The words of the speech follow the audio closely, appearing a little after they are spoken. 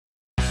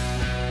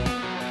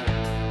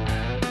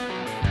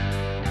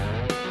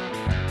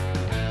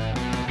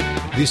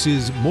This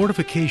is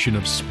Mortification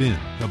of Spin,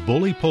 a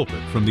bully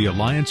pulpit from the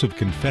Alliance of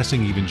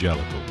Confessing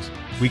Evangelicals.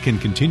 We can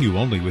continue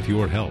only with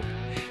your help.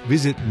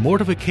 Visit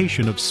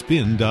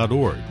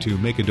mortificationofspin.org to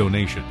make a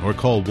donation or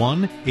call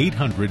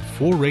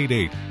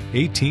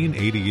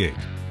 1-800-488-1888.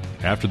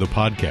 After the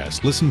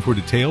podcast, listen for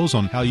details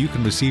on how you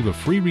can receive a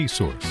free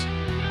resource.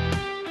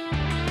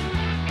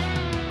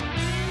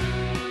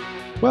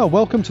 Well,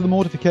 welcome to the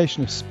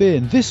Mortification of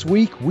Spin. This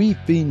week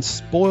we've been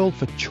spoiled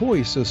for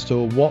choice as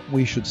to what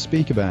we should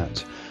speak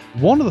about.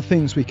 One of the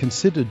things we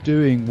considered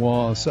doing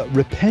was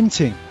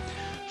repenting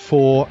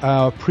for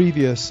our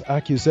previous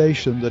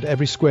accusation that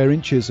every square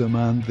inchism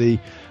and the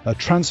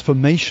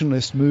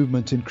transformationalist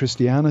movement in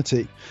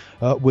Christianity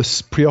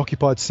was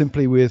preoccupied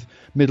simply with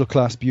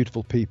middle-class,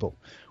 beautiful people.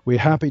 We're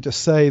happy to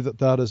say that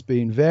that has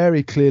been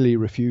very clearly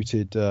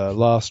refuted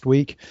last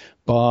week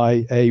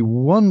by a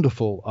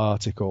wonderful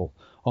article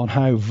on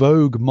how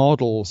Vogue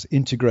models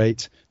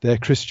integrate their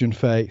Christian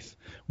faith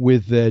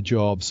with their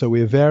job. So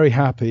we're very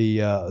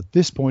happy at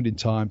this point in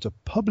time to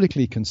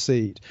publicly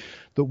concede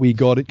that we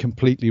got it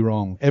completely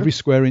wrong. Every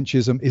square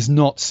inchism is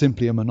not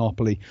simply a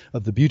monopoly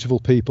of the beautiful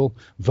people.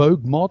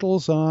 Vogue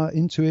models are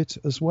into it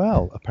as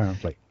well,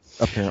 apparently.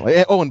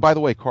 Apparently. Oh, and by the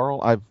way, Carl,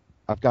 I've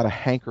got a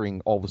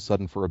hankering all of a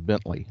sudden for a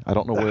Bentley. I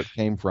don't know where it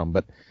came from,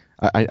 but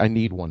I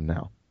need one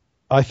now.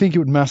 I think it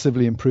would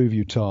massively improve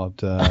you,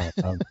 Todd. I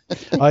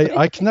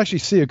can actually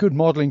see a good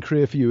modeling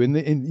career for you in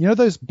you know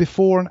those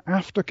before and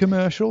after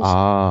commercials.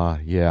 Ah,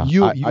 yeah.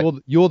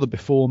 You're the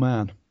before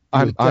man.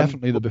 I'm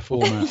definitely the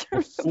before man.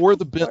 Before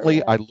the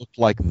Bentley, I looked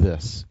like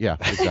this. Yeah,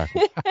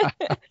 exactly.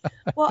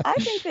 Well, I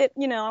think that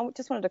I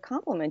just wanted to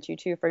compliment you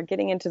too for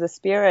getting into the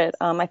spirit.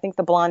 I think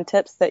the blonde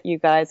tips that you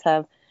guys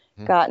have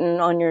gotten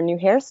on your new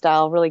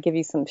hairstyle really give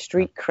you some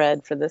street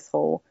cred for this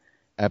whole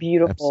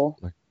beautiful.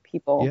 Absolutely.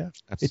 People. Yeah,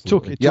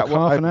 absolutely. It took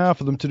half an hour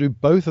for them to do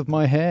both of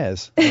my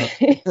hairs.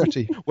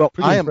 Pretty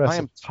I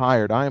am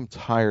tired. I am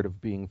tired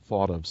of being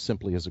thought of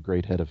simply as a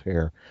great head of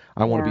hair.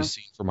 I want to be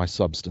seen for my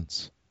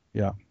substance.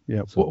 Yeah.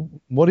 So,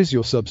 what is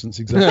your substance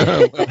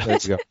exactly? There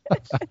you go.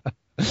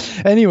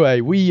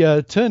 Anyway, we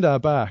turned our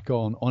back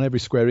on every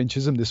square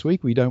inchism this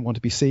week. We don't want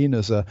to be seen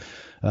as a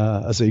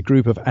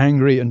group of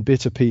angry and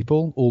bitter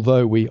people,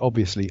 although we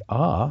obviously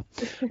are.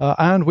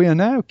 And we are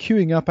now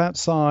queuing up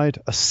outside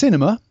a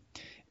cinema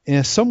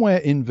somewhere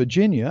in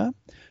Virginia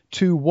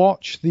to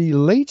watch the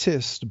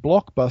latest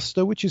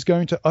blockbuster, which is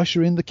going to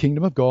usher in the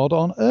kingdom of God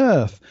on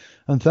earth.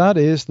 And that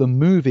is the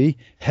movie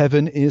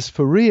Heaven is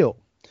for Real,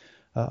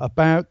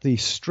 about the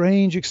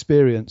strange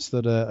experience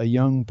that a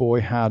young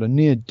boy had, a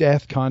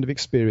near-death kind of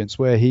experience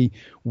where he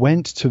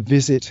went to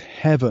visit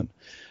heaven.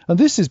 And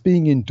this is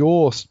being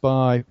endorsed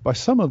by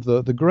some of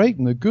the great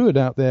and the good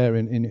out there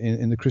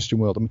in the Christian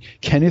world. I mean,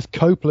 Kenneth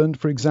Copeland,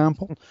 for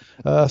example,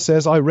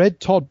 says, I read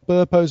Todd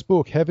Burpo's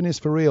book, Heaven is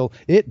for Real.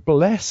 It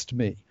blessed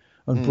me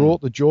and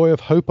brought the joy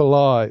of hope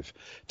alive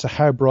to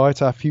how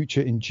bright our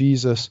future in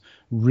Jesus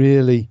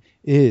really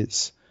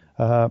is.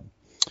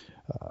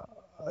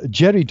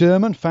 Jerry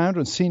Durman, founder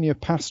and senior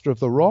pastor of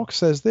The Rock,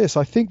 says this,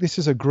 I think this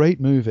is a great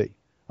movie,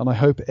 and I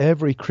hope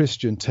every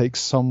Christian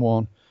takes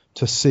someone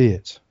to see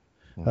it.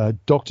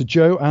 Dr.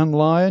 Joe Ann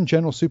Lyon,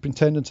 General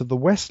Superintendent of the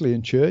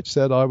Wesleyan Church,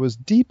 said, I was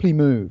deeply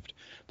moved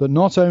that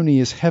not only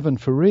is heaven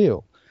for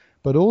real,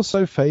 but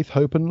also faith,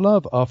 hope, and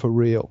love are for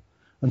real,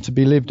 and to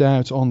be lived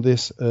out on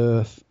this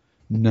earth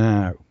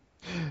now.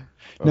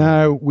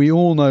 Now, we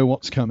all know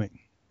what's coming.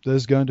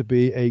 There's going to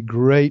be a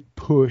great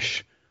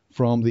push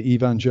from the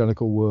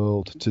evangelical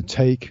world to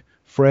take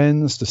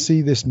friends to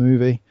see this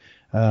movie,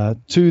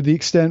 to the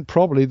extent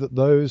probably that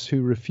those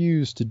who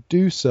refuse to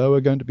do so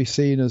are going to be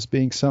seen as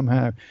being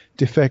somehow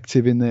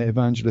defective in their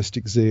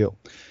evangelistic zeal.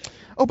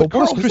 Oh, but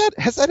Carl,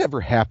 has that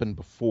ever happened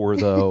before,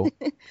 though?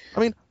 I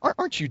mean,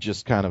 aren't you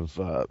just kind of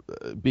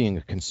being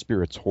a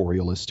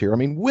conspiratorialist here? I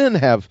mean, when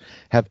have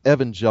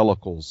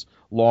evangelicals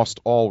lost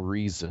all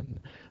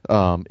reason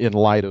in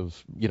light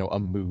of, a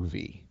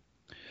movie?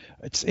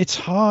 It's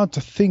hard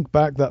to think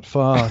back that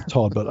far,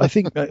 Todd, but I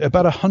think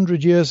about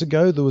 100 years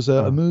ago there was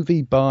a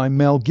movie by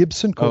Mel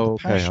Gibson called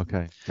The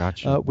Passion,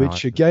 gotcha.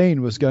 Which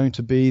again was going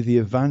to be the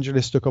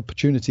evangelistic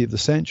opportunity of the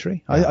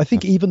century. I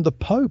think even the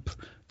Pope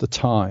at the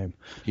time,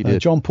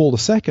 John Paul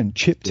II,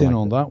 chipped in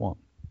on that one.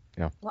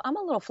 Yeah. Well, I'm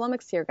a little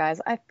flummoxed here,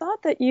 guys. I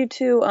thought that you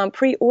two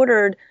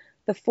pre-ordered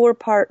the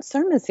 4-part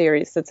sermon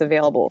series that's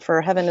available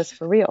for Heaven is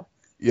for Real.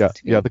 Yeah.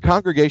 The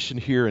congregation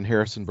here in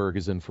Harrisonburg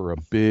is in for a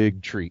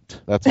big treat.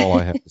 That's all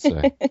I have to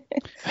say.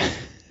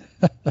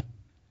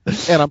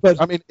 And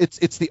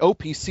it's the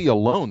OPC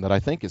alone that I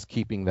think is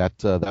keeping that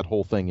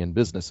whole thing in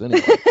business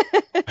anyway.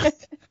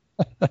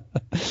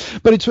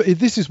 But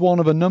this is one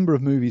of a number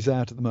of movies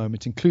out at the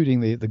moment,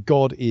 including the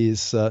God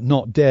is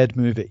Not Dead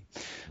movie,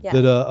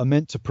 that are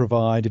meant to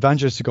provide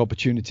evangelistic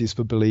opportunities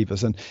for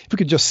believers. And if we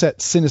could just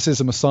set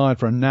cynicism aside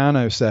for a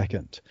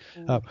nanosecond,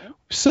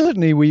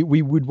 certainly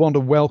we would want to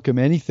welcome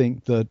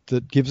anything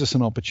that gives us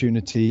an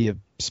opportunity of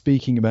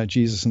speaking about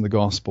Jesus and the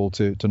gospel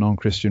to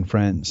non-Christian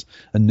friends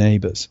and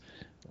neighbors.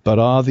 But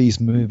are these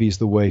movies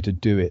the way to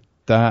do it?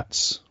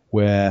 That's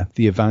where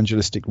the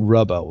evangelistic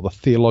rubber or the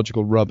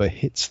theological rubber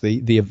hits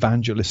the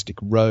evangelistic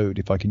road,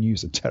 if I can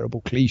use a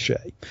terrible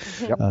cliche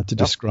to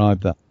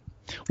describe that.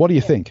 What do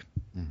you think?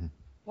 Mm-hmm.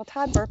 Well,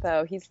 Todd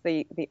Burpo, he's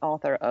the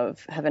author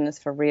of Heaven is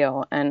for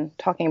Real, and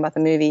talking about the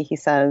movie, he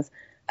says,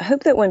 I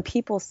hope that when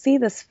people see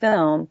this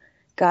film,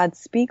 God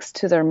speaks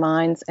to their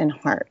minds and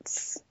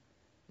hearts.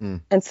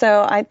 And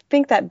so I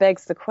think that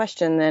begs the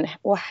question then,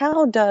 well,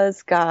 how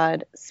does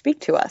God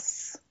speak to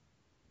us?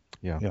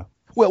 Yeah.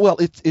 Well,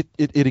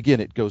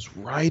 it goes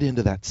right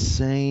into that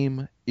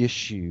same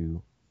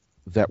issue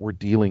that we're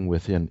dealing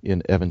with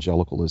in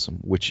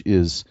evangelicalism, which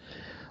is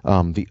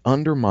the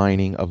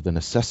undermining of the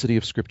necessity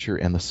of Scripture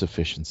and the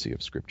sufficiency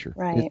of Scripture.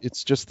 Right.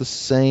 It's just the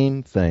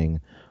same thing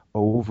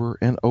over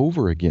and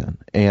over again.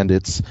 And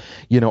it's,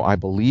 I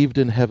believed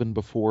in heaven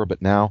before, but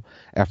now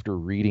after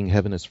reading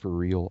Heaven is for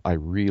Real, I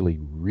really,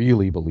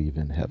 really believe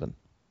in heaven.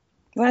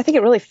 Well, I think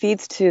it really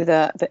feeds to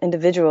the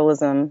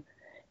individualism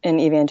in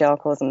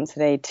evangelicalism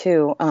today,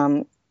 too.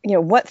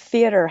 What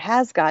theater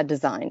has God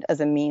designed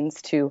as a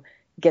means to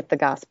get the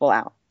gospel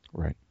out?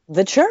 Right.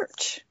 The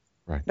church.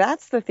 Right.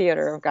 That's the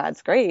theater of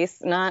God's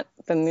grace, not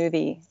the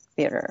movie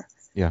theater.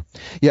 Yeah.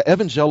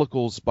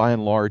 Evangelicals, by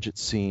and large, it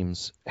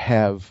seems,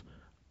 have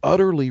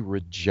utterly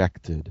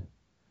rejected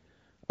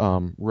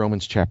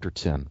Romans chapter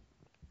 10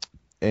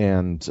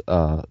 and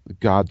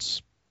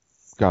God's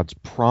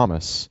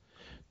promise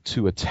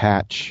to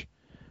attach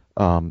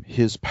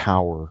his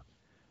power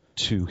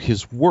to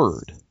his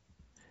word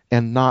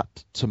and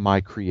not to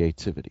my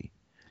creativity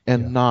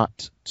and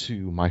not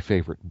to my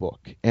favorite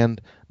book and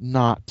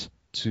not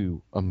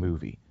to a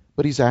movie.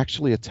 But he's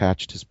actually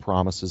attached his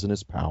promises and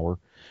his power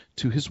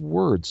to his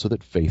word so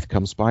that faith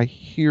comes by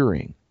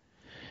hearing.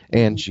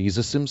 And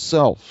Jesus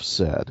himself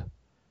said,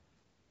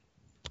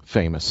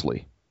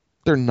 famously,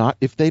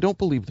 if they don't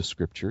believe the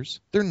Scriptures,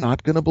 they're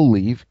not going to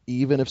believe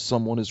even if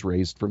someone is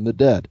raised from the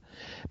dead.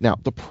 Now,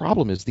 the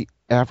problem is the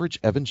average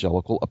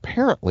evangelical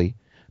apparently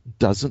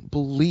doesn't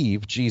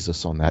believe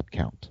Jesus on that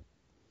count.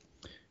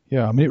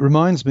 Yeah, I mean, it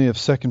reminds me of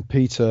 2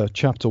 Peter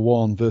chapter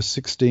 1, verse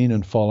 16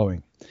 and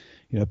following.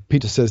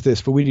 Peter says this,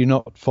 for we do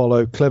not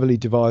follow cleverly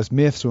devised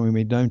myths when we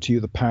made known to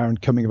you the power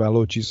and coming of our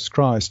Lord Jesus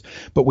Christ,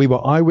 but we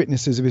were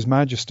eyewitnesses of his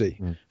majesty.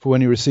 For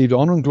when he received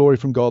honor and glory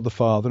from God the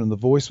Father, and the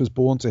voice was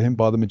borne to him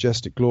by the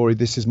majestic glory,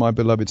 this is my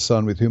beloved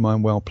Son, with whom I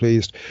am well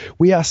pleased.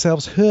 We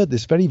ourselves heard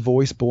this very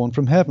voice borne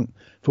from heaven,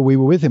 for we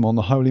were with him on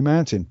the holy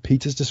mountain.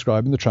 Peter's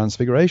describing the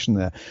transfiguration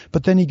there.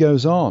 But then he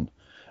goes on,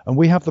 and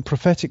we have the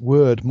prophetic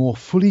word more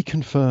fully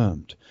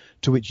confirmed,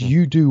 to which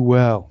you do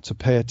well to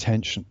pay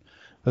attention,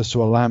 as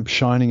to a lamp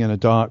shining in a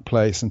dark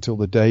place until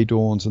the day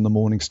dawns and the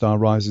morning star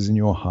rises in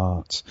your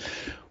hearts.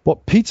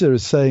 What Peter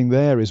is saying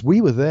there is we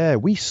were there,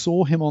 we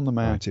saw him on the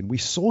mountain, we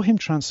saw him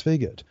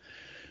transfigured,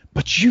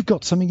 but you've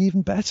got something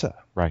even better.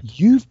 Right.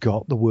 You've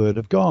got the Word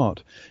of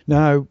God.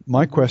 Now,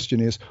 my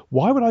question is,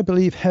 why would I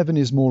believe heaven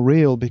is more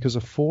real because a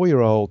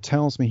 4-year-old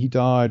tells me he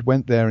died,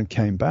 went there and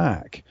came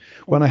back,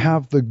 when I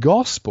have the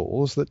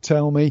Gospels that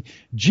tell me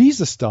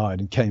Jesus died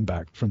and came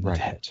back from the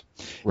dead?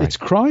 Right. It's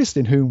Christ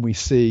in whom we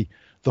see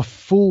the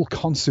full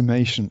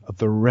consummation of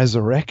the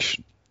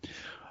resurrection.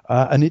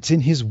 And it's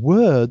in his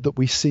word that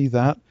we see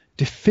that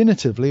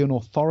definitively and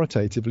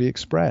authoritatively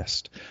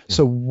expressed.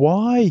 So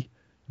why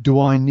do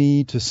I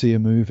need to see a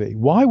movie?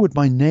 Why would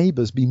my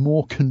neighbors be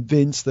more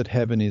convinced that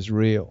heaven is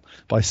real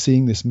by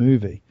seeing this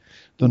movie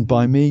than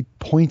by me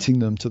pointing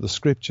them to the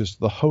Scriptures,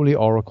 to the holy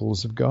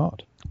oracles of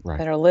God? Right.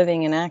 That are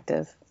living and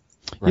active.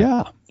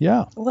 Right.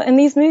 Yeah. Well, in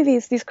these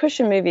movies, these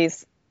Christian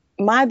movies,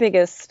 my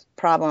biggest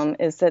problem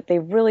is that they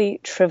really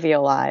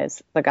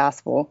trivialize the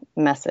gospel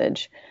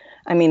message.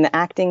 I mean, the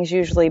acting's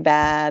usually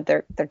bad.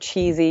 They're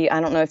cheesy. I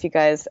don't know if you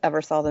guys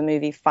ever saw the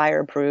movie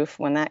Fireproof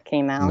when that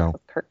came out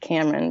with Kirk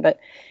Cameron, but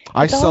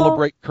I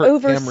celebrate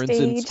Kirk Cameron's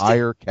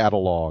entire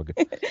catalog.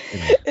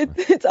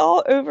 It's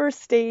all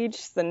overstaged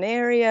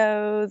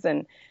scenarios,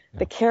 and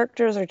the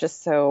characters are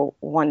just so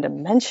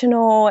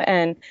one-dimensional.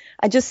 And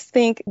I just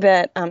think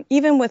that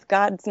even with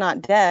God's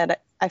Not Dead,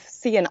 I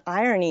see an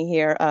irony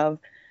here of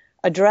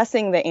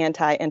addressing the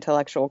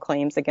anti-intellectual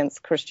claims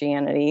against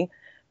Christianity,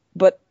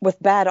 but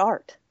with bad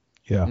art.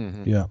 Yeah.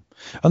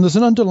 And there's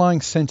an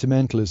underlying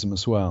sentimentalism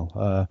as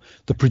well.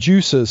 The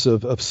producers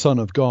of Son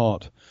of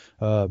God,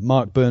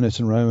 Mark Burnett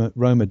and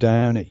Roma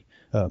Downey,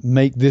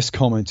 make this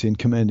comment in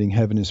commending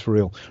Heaven is for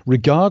Real.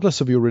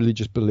 Regardless of your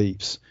religious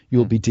beliefs,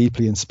 you'll be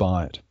deeply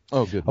inspired.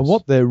 Oh, goodness. And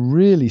what they're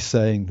really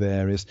saying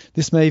there is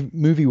this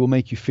movie will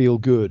make you feel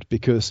good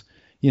because,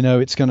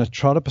 it's going to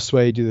try to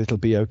persuade you that it'll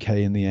be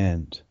okay in the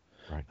end.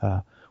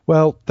 Right.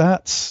 Well,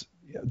 that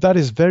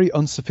is very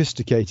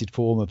unsophisticated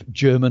form of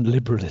German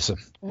liberalism.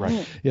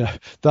 Right.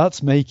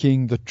 That's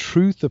making the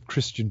truth of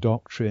Christian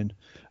doctrine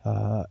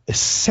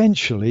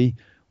essentially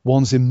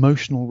one's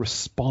emotional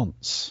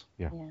response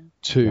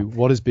to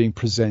what is being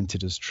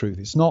presented as truth.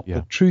 It's not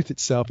the truth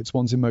itself, it's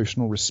one's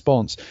emotional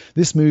response.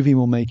 This movie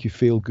will make you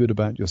feel good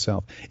about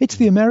yourself. It's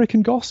the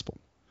American gospel.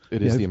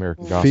 It is the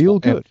American gospel. Feel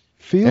good.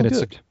 Feel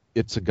good.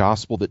 it's a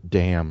gospel that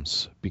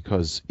damns,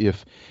 because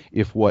if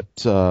what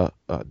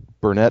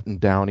Burnett and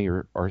Downey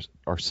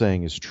are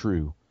saying is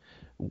true,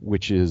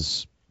 which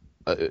is,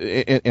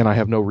 and I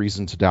have no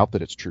reason to doubt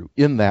that it's true,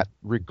 in that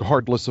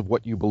regardless of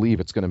what you believe,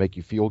 it's going to make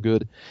you feel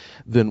good,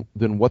 then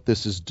what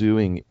this is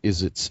doing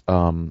is it's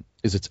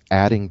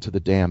adding to the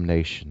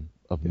damnation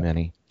of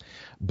many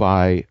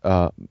by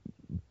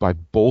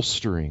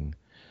bolstering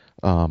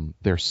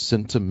their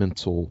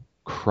sentimental,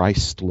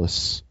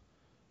 Christless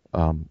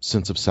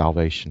sense of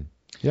salvation.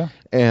 Yeah.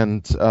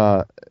 And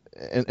so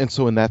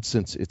in that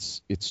sense,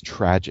 it's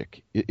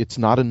tragic. It's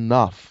not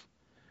enough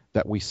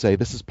that we say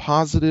this is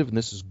positive and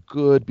this is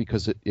good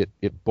because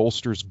it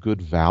bolsters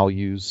good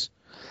values.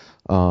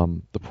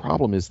 The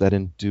problem is that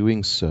in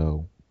doing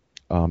so,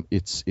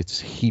 it's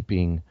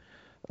heaping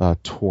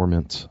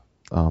torment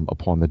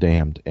upon the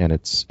damned, and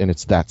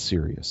it's that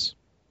serious.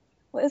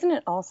 Well, isn't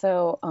it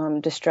also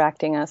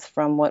distracting us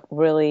from what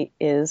really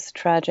is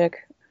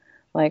tragic?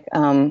 Like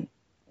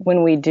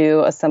when we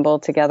do assemble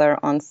together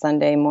on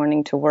Sunday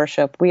morning to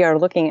worship, we are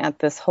looking at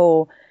this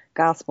whole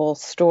gospel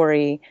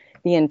story,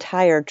 the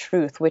entire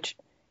truth, which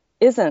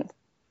isn't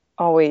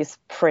always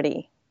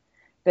pretty.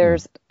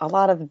 There's a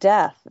lot of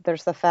death.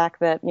 There's the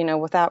fact that,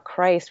 without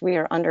Christ, we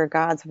are under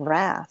God's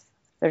wrath.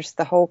 There's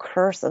the whole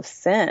curse of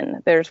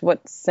sin. There's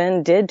what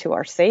sin did to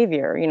our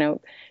Savior,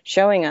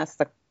 showing us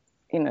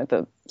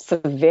the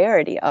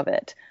severity of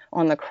it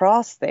on the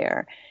cross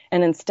there.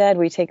 And instead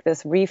we take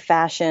this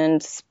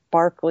refashioned,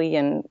 sparkly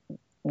and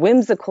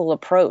whimsical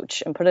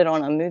approach and put it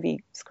on a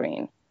movie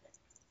screen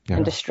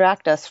and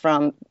distract us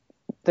from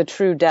the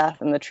true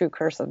death and the true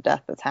curse of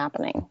death that's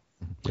happening.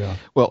 Yeah.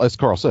 Well, as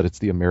Carl said, it's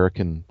the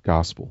American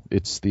gospel.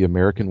 It's the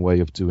American way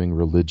of doing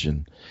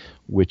religion,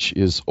 which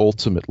is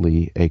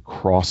ultimately a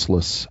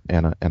crossless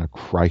and a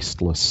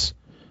Christless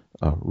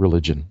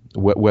religion,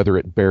 whether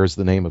it bears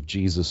the name of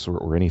Jesus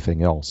or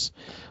anything else.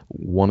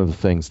 One of the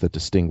things that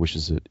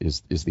distinguishes it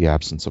is the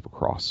absence of a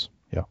cross.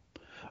 Yeah,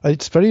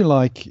 it's very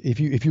like if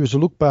you were to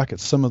look back at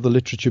some of the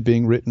literature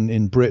being written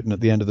in Britain at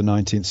the end of the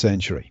 19th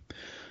century,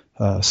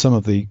 some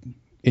of the,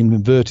 in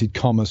inverted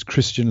commas,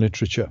 Christian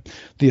literature,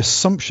 the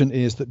assumption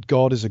is that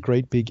God is a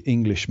great big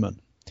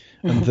Englishman,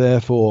 and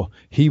therefore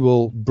he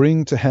will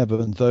bring to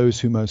heaven those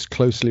who most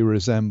closely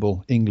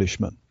resemble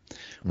Englishmen.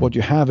 What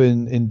you have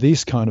in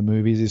these kind of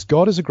movies is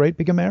God is a great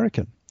big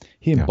American.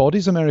 He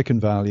embodies American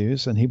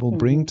values, and he will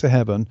bring to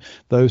heaven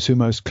those who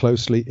most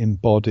closely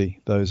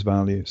embody those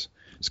values.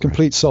 It's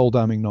complete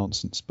soul-damning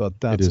nonsense, but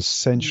that's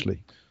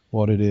essentially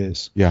what it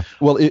is. Yeah.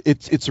 Well,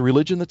 it's a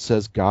religion that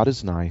says God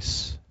is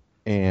nice,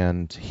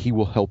 and he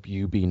will help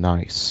you be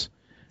nice.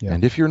 Yeah.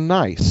 And if you're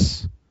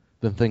nice,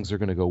 then things are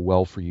going to go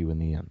well for you in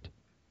the end.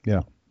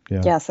 Yeah.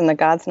 Yeah. Yes, and the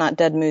God's Not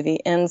Dead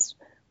movie ends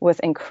with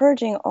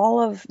encouraging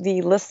all of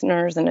the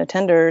listeners and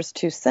attenders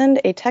to send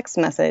a text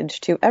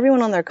message to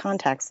everyone on their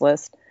contacts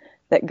list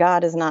that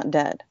God is not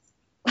dead.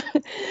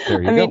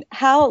 There you go.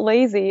 How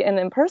lazy and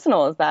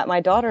impersonal is that? My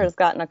daughter has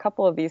gotten a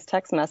couple of these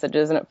text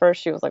messages, and at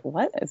first she was like,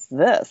 what is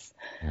this?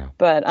 Yeah.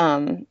 But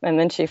and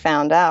then she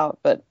found out,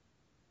 but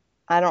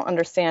I don't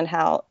understand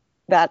how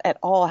that at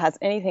all has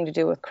anything to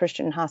do with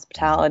Christian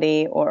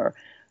hospitality or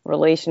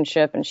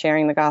relationship and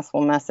sharing the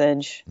gospel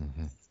message.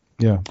 Mm-hmm.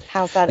 Yeah.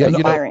 How's that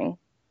inspiring?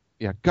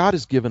 Yeah, God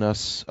has given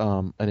us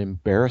an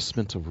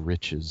embarrassment of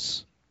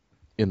riches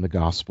in the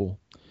gospel.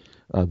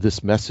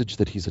 This message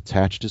that he's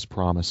attached his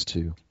promise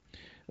to,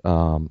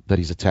 that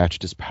he's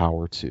attached his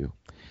power to.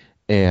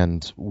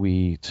 And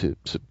we, to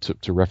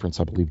reference,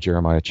 I believe,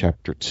 Jeremiah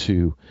chapter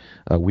 2,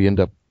 we end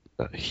up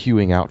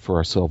hewing out for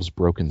ourselves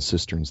broken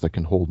cisterns that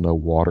can hold no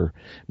water.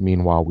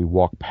 Meanwhile, we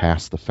walk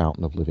past the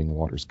fountain of living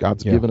waters.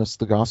 God's given us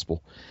the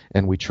gospel,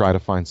 and we try to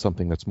find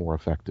something that's more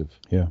effective.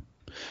 Yeah.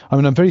 I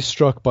mean, I'm very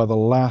struck by the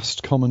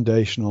last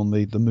commendation on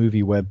the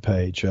movie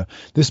webpage.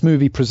 This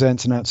movie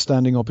presents an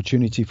outstanding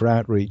opportunity for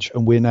outreach,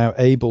 and we're now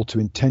able to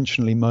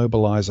intentionally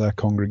mobilize our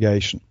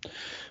congregation.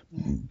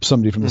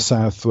 Somebody from the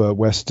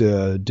southwest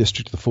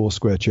district of the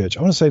Foursquare Church.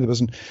 I want to say to the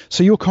person,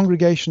 so your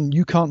congregation,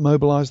 you can't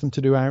mobilize them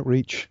to do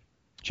outreach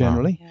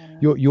generally?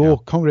 Wow. Your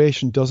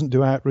congregation doesn't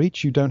do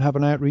outreach. You don't have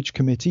an outreach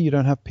committee. You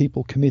don't have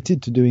people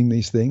committed to doing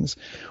these things.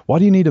 Why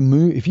do you need a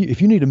movie?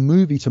 If you need a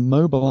movie to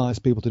mobilize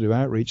people to do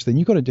outreach, then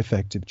you've got a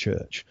defective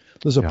church.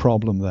 There's a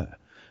problem there.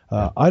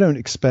 I don't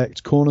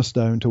expect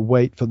Cornerstone to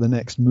wait for the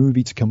next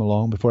movie to come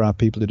along before our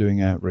people are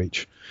doing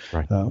outreach.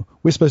 Right.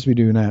 We're supposed to be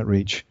doing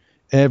outreach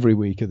every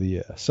week of the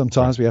year.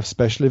 Sometimes we have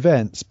special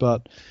events,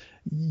 but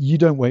you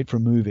don't wait for a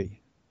movie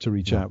to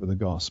reach out with the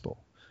gospel.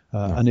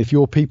 And if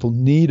your people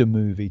need a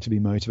movie to be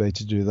motivated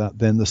to do that,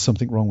 then there's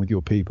something wrong with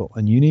your people.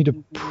 And you need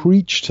to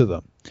preach to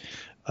them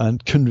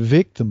and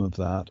convict them of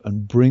that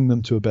and bring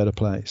them to a better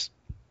place.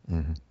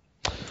 Mm-hmm.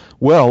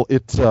 Well,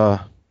 it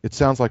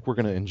sounds like we're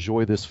going to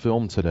enjoy this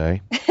film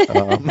today.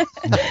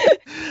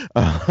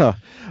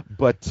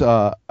 But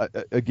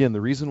again,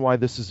 the reason why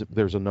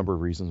there's a number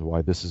of reasons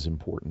why this is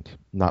important,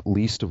 not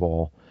least of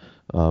all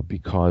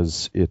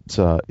because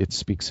it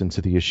speaks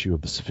into the issue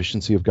of the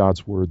sufficiency of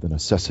God's word, the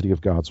necessity of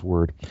God's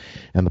word,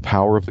 and the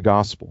power of the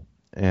gospel.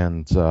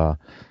 And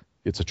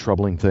it's a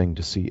troubling thing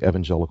to see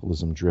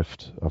evangelicalism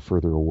drift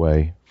further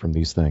away from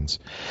these things.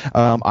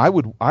 I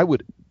would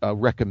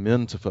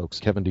recommend to folks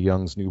Kevin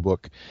DeYoung's new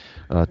book,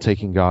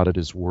 Taking God at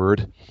His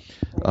Word.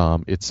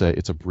 It's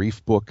a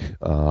brief book.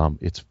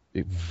 It's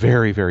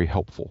very, very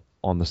helpful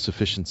on the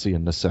sufficiency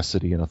and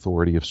necessity and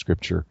authority of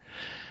Scripture.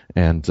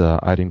 And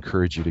I'd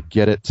encourage you to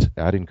get it.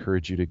 I'd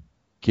encourage you to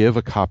give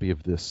a copy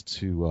of this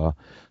to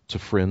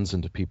friends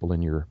and to people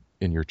in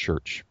your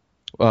church.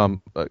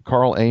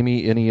 Carl,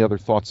 Amy, any other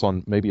thoughts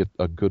on maybe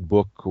a good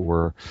book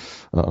or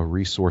a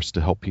resource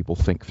to help people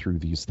think through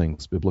these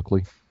things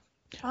biblically?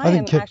 I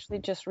am actually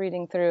just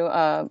reading through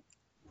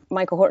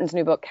Michael Horton's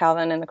new book,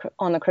 Calvin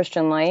on the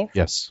Christian Life.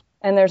 Yes.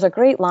 And there's a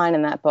great line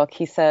in that book.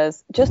 He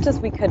says, just as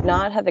we could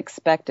not have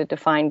expected to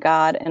find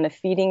God in a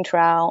feeding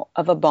trough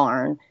of a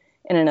barn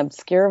in an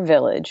obscure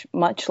village,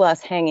 much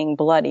less hanging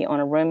bloody on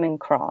a Roman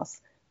cross,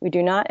 we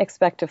do not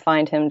expect to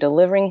find him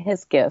delivering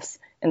his gifts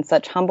in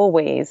such humble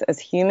ways as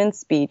human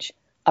speech,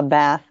 a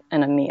bath,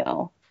 and a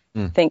meal.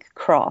 Think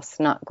cross,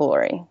 not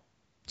glory.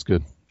 It's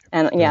good.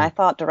 And I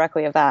thought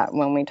directly of that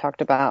when we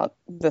talked about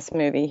this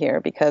movie here,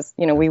 because,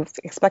 we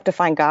expect to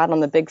find God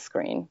on the big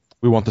screen.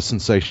 We want the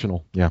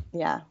sensational. Yeah.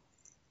 Yeah.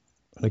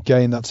 And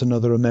again, that's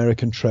another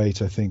American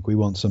trait, I think. We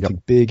want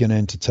something big and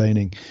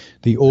entertaining.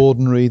 The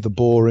ordinary, the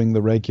boring,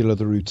 the regular,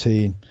 the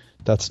routine,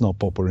 that's not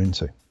what we're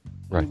into.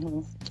 Right.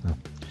 Yeah.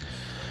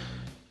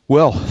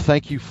 Well,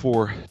 thank you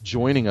for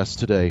joining us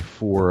today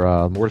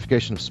for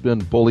Mortification of Spin,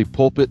 Bully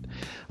Pulpit.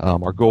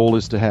 Our goal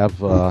is to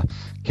have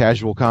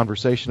casual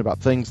conversation about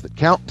things that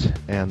count,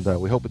 and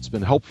we hope it's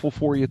been helpful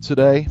for you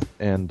today,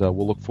 and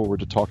we'll look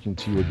forward to talking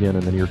to you again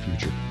in the near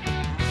future.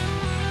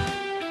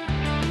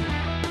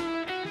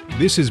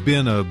 This has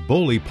been a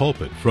Bully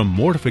Pulpit from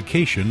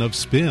Mortification of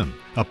Spin,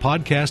 a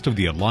podcast of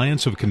the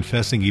Alliance of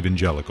Confessing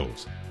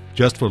Evangelicals.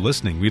 Just for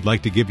listening, we'd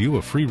like to give you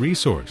a free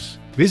resource.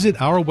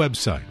 Visit our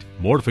website,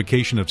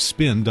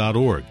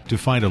 mortificationofspin.org, to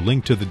find a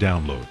link to the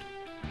download.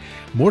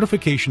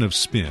 Mortification of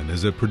Spin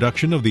is a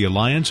production of the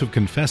Alliance of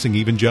Confessing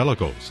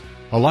Evangelicals.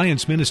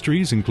 Alliance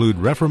ministries include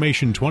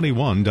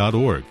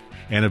Reformation21.org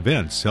and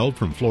events held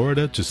from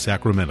Florida to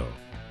Sacramento.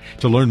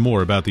 To learn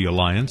more about the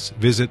Alliance,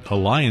 visit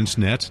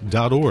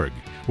alliancenet.org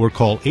or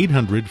call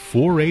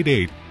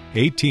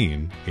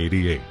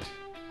 800-488-1888.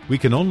 We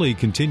can only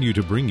continue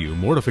to bring you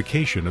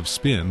Mortification of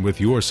Spin with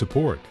your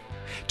support.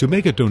 To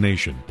make a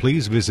donation,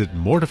 please visit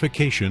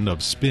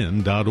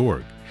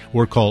mortificationofspin.org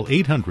or call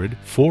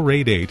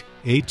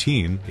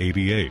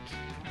 800-488-1888.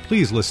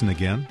 Please listen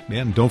again,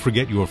 and don't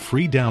forget your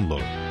free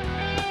download.